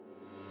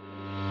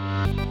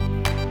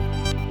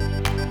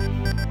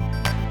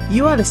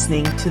You are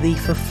listening to the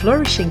For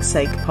Flourishing's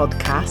Sake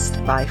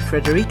podcast by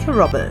Frederica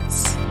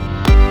Roberts.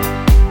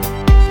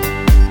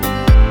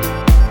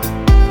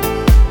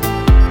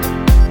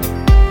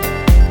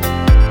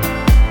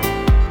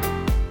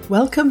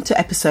 Welcome to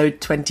episode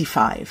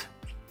 25.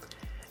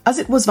 As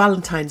it was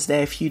Valentine's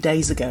Day a few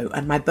days ago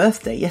and my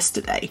birthday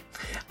yesterday,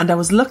 and I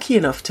was lucky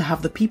enough to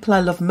have the people I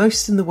love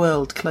most in the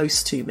world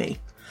close to me,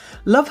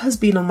 love has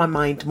been on my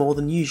mind more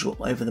than usual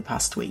over the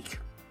past week.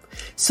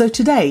 So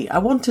today I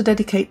want to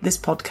dedicate this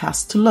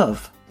podcast to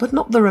love, but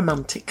not the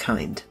romantic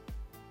kind.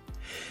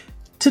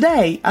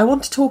 Today I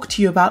want to talk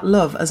to you about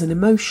love as an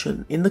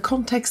emotion in the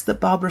context that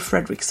Barbara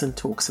Fredrickson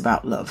talks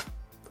about love.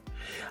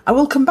 I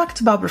will come back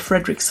to Barbara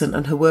Fredrickson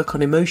and her work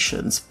on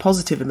emotions,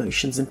 positive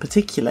emotions in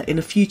particular, in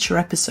a future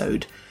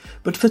episode,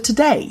 but for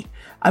today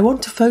I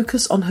want to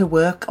focus on her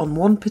work on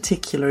one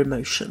particular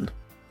emotion,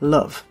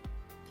 love.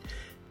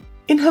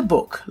 In her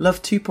book,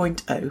 Love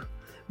 2.0,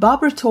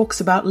 Barbara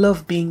talks about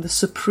love being the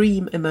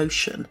supreme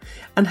emotion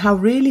and how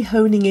really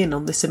honing in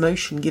on this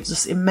emotion gives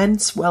us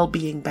immense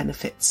well-being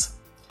benefits.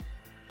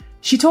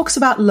 She talks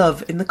about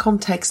love in the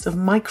context of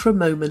micro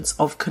moments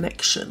of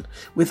connection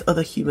with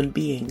other human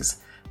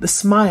beings, the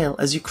smile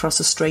as you cross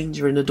a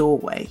stranger in a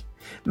doorway,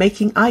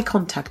 making eye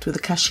contact with a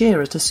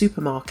cashier at a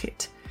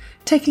supermarket,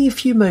 taking a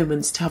few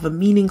moments to have a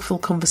meaningful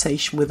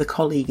conversation with a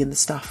colleague in the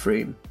staff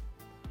room.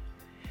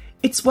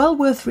 It's well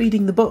worth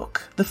reading the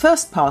book. The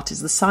first part is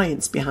the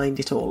science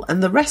behind it all,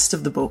 and the rest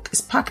of the book is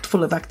packed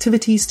full of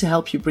activities to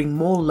help you bring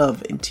more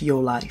love into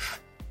your life.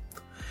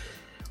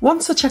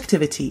 One such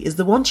activity is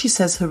the one she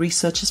says her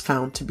research has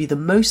found to be the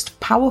most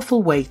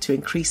powerful way to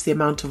increase the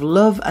amount of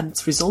love and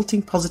its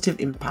resulting positive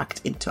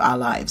impact into our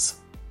lives.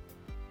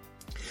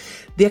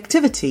 The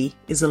activity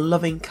is a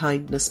loving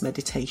kindness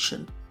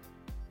meditation.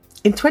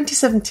 In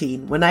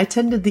 2017, when I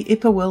attended the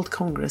IPA World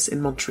Congress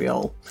in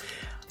Montreal,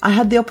 I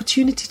had the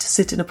opportunity to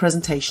sit in a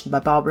presentation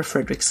by Barbara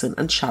Fredrickson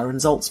and Sharon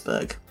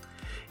Salzberg.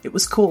 It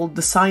was called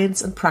The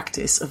Science and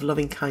Practice of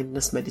Loving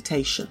Kindness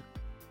Meditation.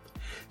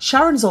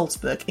 Sharon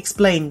Salzberg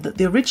explained that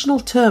the original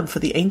term for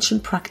the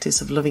ancient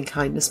practice of loving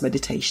kindness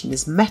meditation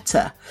is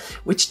metta,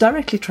 which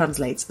directly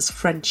translates as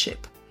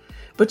friendship.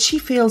 But she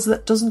feels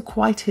that doesn't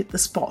quite hit the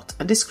spot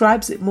and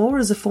describes it more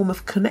as a form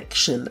of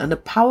connection and a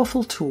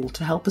powerful tool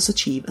to help us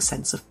achieve a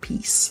sense of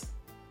peace.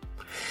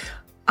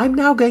 I'm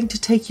now going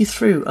to take you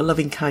through a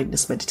loving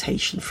kindness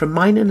meditation from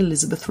mine and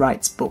Elizabeth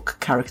Wright's book,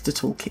 Character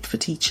Toolkit for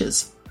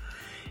Teachers.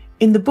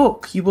 In the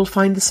book, you will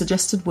find the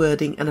suggested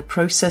wording and a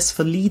process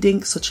for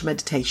leading such a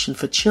meditation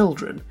for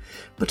children.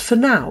 But for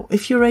now,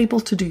 if you're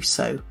able to do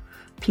so,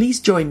 please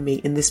join me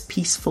in this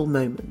peaceful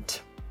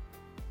moment.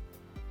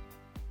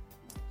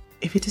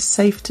 If it is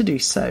safe to do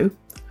so,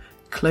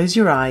 close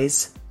your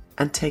eyes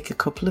and take a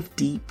couple of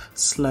deep,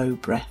 slow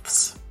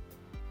breaths.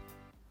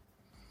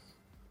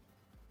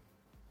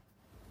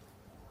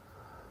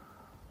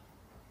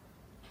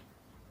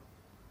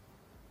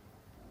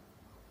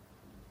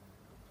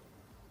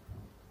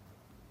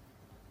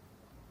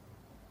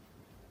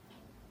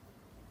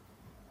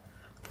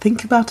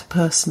 Think about a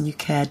person you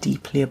care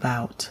deeply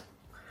about.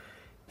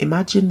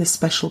 Imagine this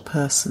special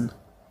person,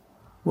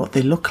 what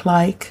they look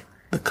like,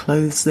 the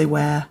clothes they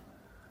wear,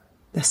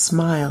 their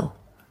smile,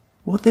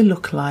 what they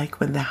look like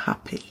when they're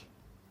happy.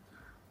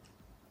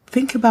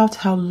 Think about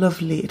how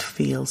lovely it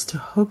feels to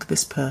hug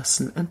this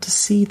person and to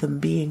see them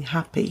being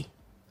happy.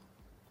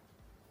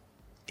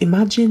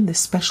 Imagine this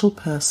special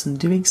person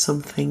doing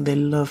something they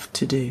love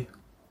to do.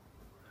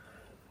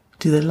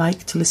 Do they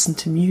like to listen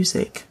to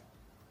music?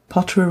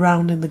 Potter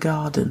around in the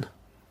garden,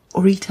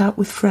 or eat out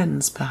with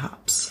friends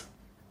perhaps.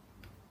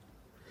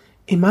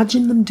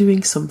 Imagine them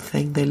doing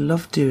something they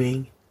love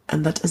doing,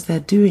 and that as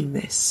they're doing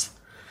this,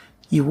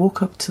 you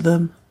walk up to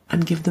them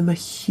and give them a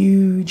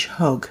huge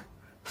hug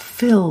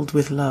filled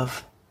with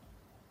love.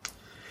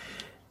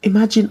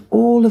 Imagine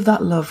all of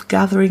that love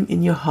gathering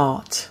in your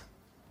heart,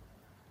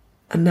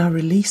 and now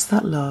release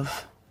that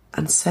love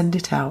and send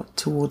it out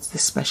towards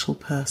this special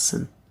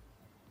person.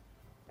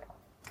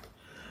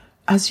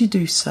 As you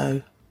do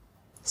so,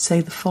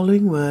 say the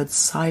following words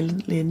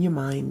silently in your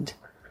mind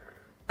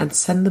and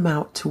send them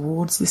out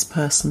towards this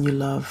person you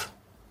love.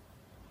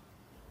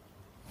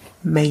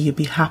 May you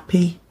be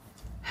happy,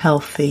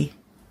 healthy,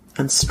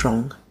 and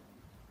strong.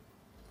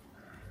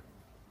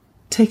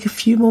 Take a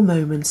few more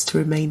moments to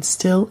remain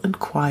still and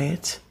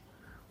quiet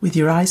with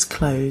your eyes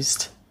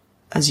closed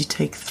as you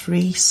take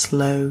 3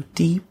 slow,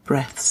 deep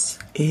breaths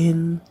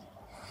in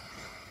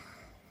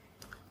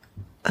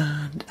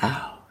and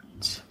out.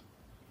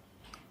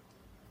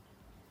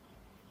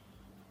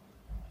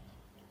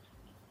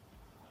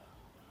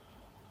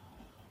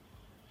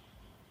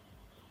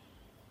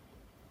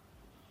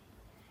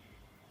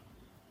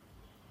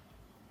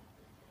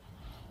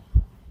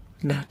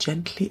 Now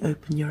gently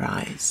open your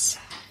eyes.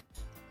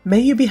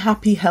 May you be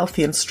happy,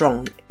 healthy and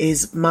strong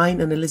is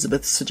mine and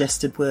Elizabeth's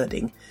suggested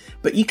wording,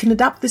 but you can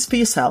adapt this for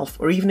yourself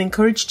or even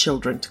encourage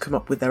children to come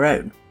up with their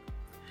own.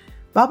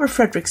 Barbara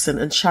Fredrickson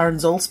and Sharon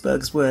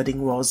Salzberg's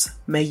wording was,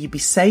 may you be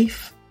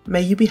safe,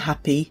 may you be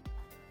happy,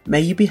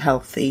 may you be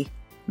healthy,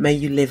 may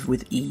you live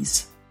with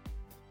ease.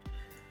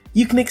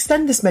 You can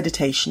extend this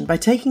meditation by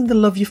taking the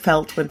love you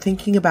felt when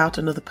thinking about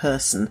another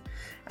person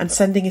and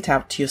sending it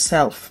out to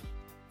yourself.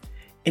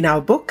 In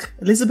our book,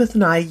 Elizabeth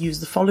and I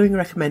use the following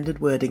recommended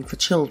wording for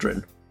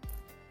children.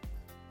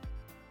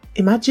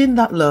 Imagine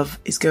that love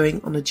is going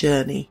on a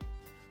journey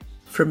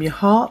from your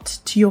heart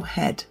to your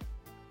head.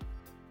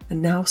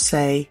 And now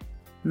say,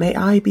 may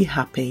I be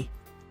happy,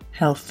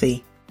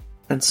 healthy,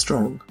 and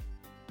strong.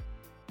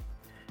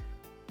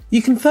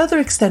 You can further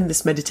extend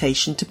this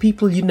meditation to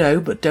people you know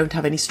but don't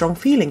have any strong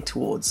feeling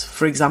towards,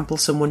 for example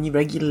someone you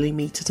regularly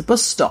meet at a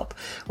bus stop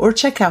or a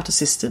checkout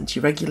assistant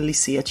you regularly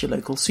see at your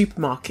local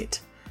supermarket.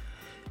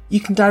 You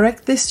can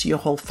direct this to your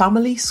whole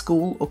family,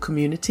 school or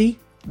community,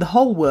 the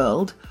whole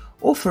world,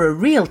 or for a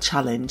real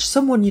challenge,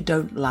 someone you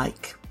don't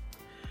like.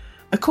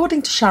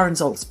 According to Sharon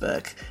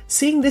Salzberg,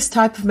 seeing this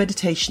type of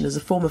meditation as a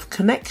form of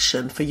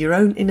connection for your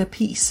own inner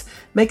peace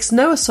makes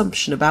no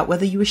assumption about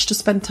whether you wish to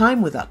spend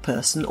time with that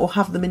person or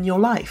have them in your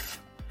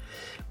life.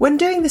 When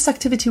doing this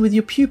activity with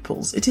your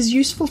pupils, it is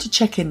useful to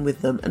check in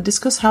with them and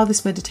discuss how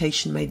this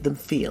meditation made them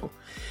feel,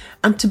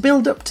 and to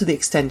build up to the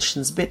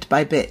extensions bit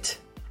by bit.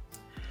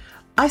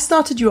 I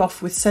started you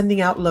off with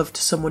sending out love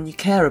to someone you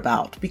care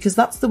about because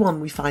that's the one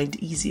we find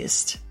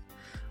easiest.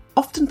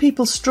 Often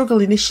people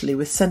struggle initially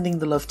with sending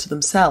the love to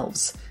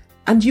themselves,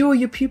 and you or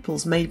your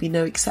pupils may be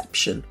no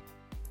exception.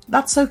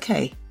 That's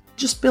okay,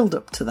 just build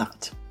up to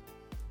that.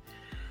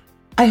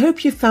 I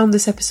hope you found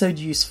this episode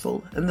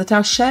useful and that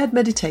our shared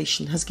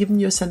meditation has given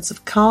you a sense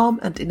of calm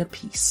and inner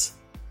peace.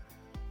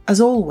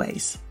 As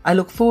always, I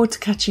look forward to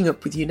catching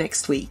up with you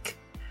next week,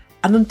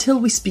 and until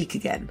we speak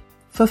again,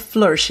 for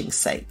flourishing's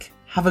sake,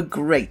 have a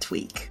great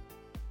week.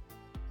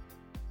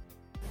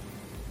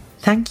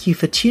 Thank you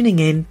for tuning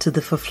in to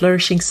the For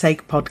Flourishing's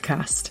Sake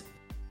podcast.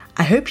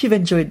 I hope you've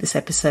enjoyed this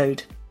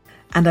episode,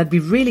 and I'd be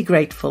really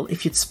grateful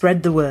if you'd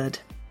spread the word.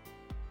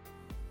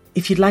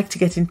 If you'd like to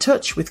get in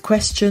touch with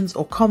questions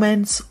or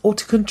comments or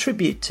to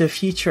contribute to a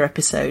future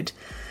episode,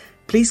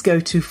 please go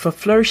to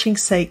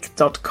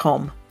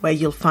forflourishingsake.com where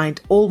you'll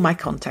find all my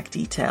contact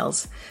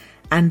details,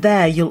 and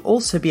there you'll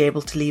also be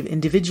able to leave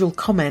individual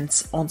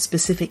comments on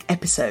specific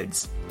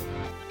episodes.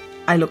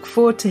 I look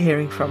forward to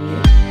hearing from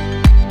you.